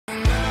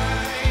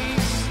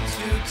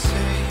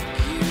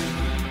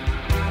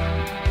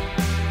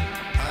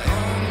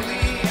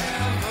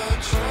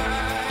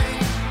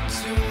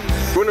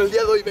Bueno, el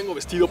día de hoy vengo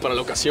vestido para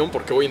la ocasión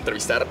porque voy a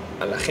entrevistar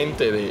a la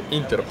gente de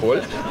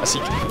Interpol. Así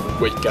que,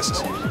 güey, ¿qué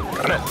haces?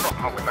 Carnal.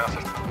 No, güey, me hagas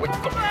esto. Güey, no.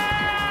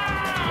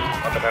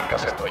 Va a tener que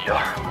hacer esto yo.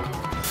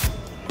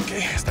 Ok,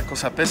 esta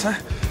cosa pesa.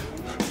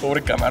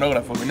 Pobre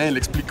camarógrafo, güey. Nadie le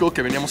explicó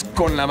que veníamos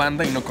con la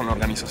banda y no con la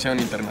Organización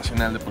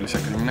Internacional de Policía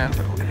Criminal,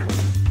 pero bueno.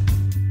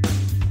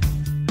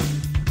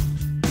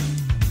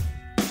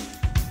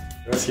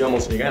 Ahora sí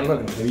vamos llegando a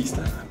la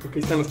entrevista. Porque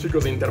ahí están los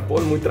chicos de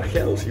Interpol muy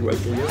trajeados, igual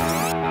que yo.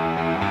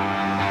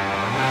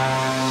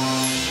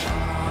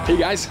 Hey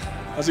guys,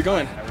 how's it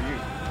going? How are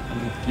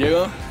you?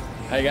 Diego?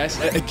 Hi guys.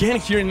 Again,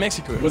 here in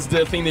Mexico, what's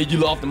the thing that you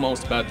love the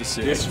most about this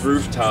city? This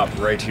rooftop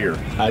right here.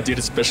 I did it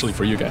especially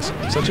for you guys.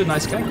 Such a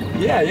nice guy.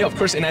 Yeah, of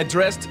course. And I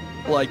dressed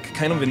like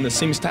kind of in the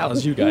same style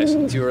as you guys.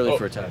 Too early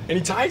for a tie.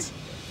 Any ties?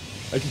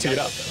 I can take it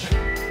out.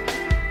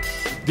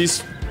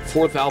 This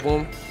fourth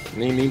album,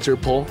 named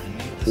Interpol.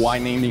 Why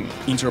naming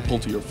Interpol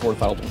to your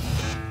fourth album?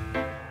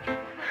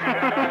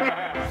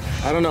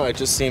 I don't know. It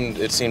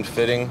seemed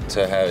fitting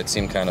to have. It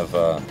seemed kind of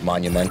a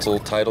monumental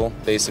title,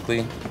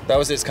 basically.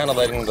 It's kind of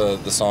letting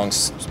the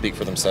songs speak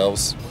for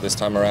themselves this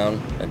time around,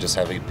 and just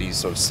having it be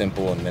sort of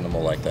simple and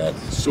minimal like that.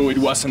 So it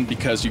wasn't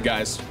because you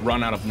guys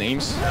run out of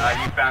names?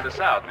 You found us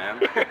out,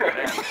 man.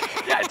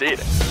 Yeah, I did.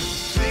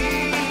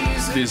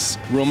 This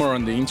rumor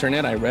on the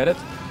internet, I read it,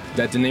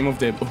 that the name of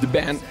the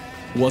band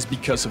was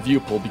because of you,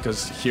 Paul,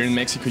 because here in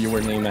Mexico you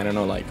were named, I don't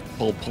know, like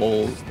Paul,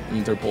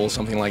 Interpol,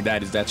 something like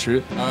that. Is that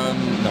true? No.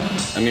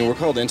 I mean, we're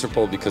called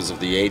Interpol because of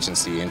the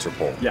agency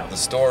Interpol. Yeah. The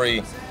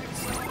story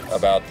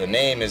about the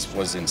name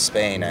was in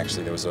Spain,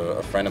 actually. There was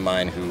a friend of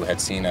mine who had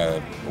seen a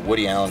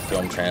Woody Allen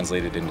film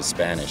translated into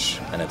Spanish,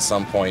 and at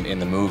some point in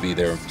the movie,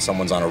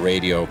 someone's on a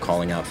radio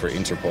calling out for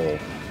Interpol,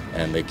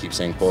 and they keep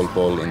saying Pol,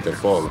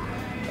 Interpol.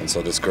 And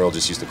so this girl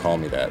just used to call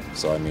me that.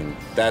 So I mean,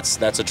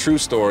 that's a true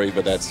story,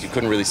 but you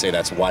couldn't really say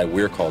that's why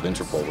we're called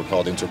Interpol. We're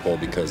called Interpol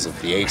because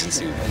of the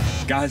agency.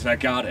 Guys, I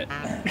got it.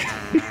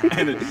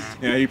 And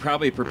he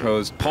probably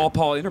proposed Paul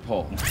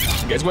Interpol.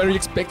 Guys, what are you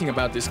expecting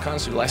about this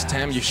concert? Last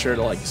time you shared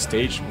like the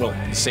stage, well,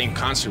 the same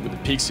concert with the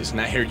Pixies, and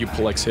I heard you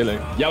pull like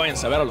ya vayan a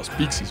saber a los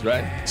Pixies,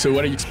 right? So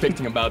what are you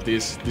expecting about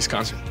this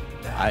concert?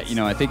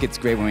 I think it's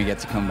great when we get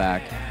to come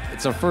back.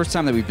 It's our first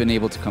time that we've been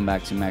able to come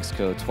back to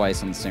Mexico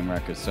twice on the same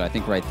record, so I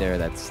think right there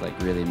that's like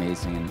really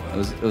amazing. And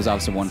it was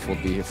obviously wonderful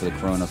to be here for the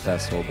Corona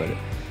Festival, but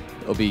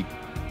it'll be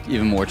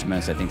even more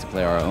tremendous, I think, to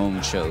play our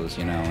own shows,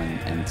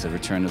 and to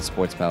return to the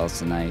Sports Palace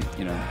tonight.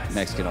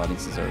 Mexican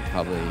audiences are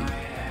probably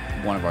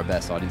one of our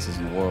best audiences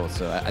in the world,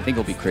 so I think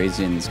it'll be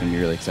crazy and it's going to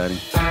be really exciting.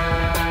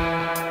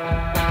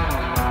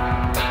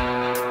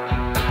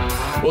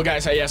 Well,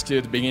 guys, I asked you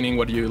at the beginning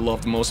what you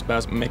love the most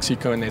about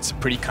Mexico, and it's a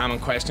pretty common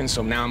question,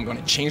 so now I'm going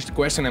to change the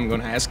question. I'm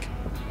going to ask,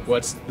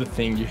 what's the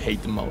thing you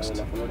hate the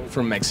most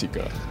from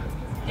Mexico?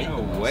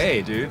 No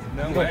way, dude.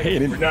 No way.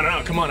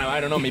 No, come on. I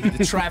don't know. Maybe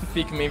the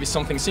traffic, maybe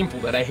something simple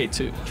that I hate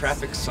too.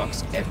 Traffic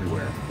sucks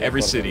everywhere.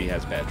 Every city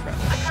has bad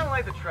traffic. I kind of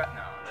like the traffic.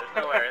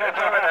 No, there's no way. There's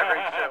no way that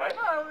every show. Like,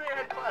 oh, we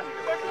had classic.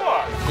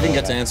 I didn't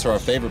get to answer our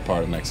favorite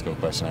part of Mexico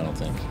question, I don't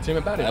think. Tell me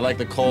about it. I like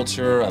the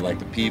culture, I like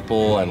the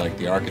people, I like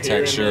the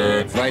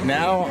architecture. Right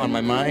now, on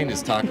my mind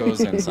is tacos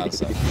and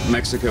salsa.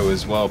 Mexico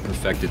is well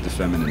perfected the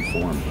feminine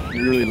form.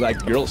 You really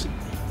like girls?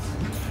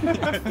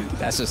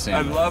 That's the same.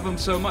 I love them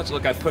so much.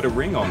 Look, I put a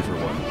ring on for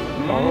one.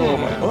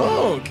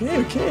 Oh,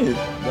 okay.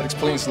 That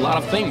explains a lot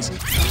of things.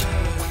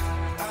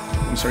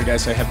 I'm sorry,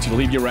 guys, I have to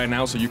leave you right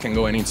now so you can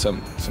go and eat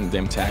some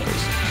damn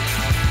tacos.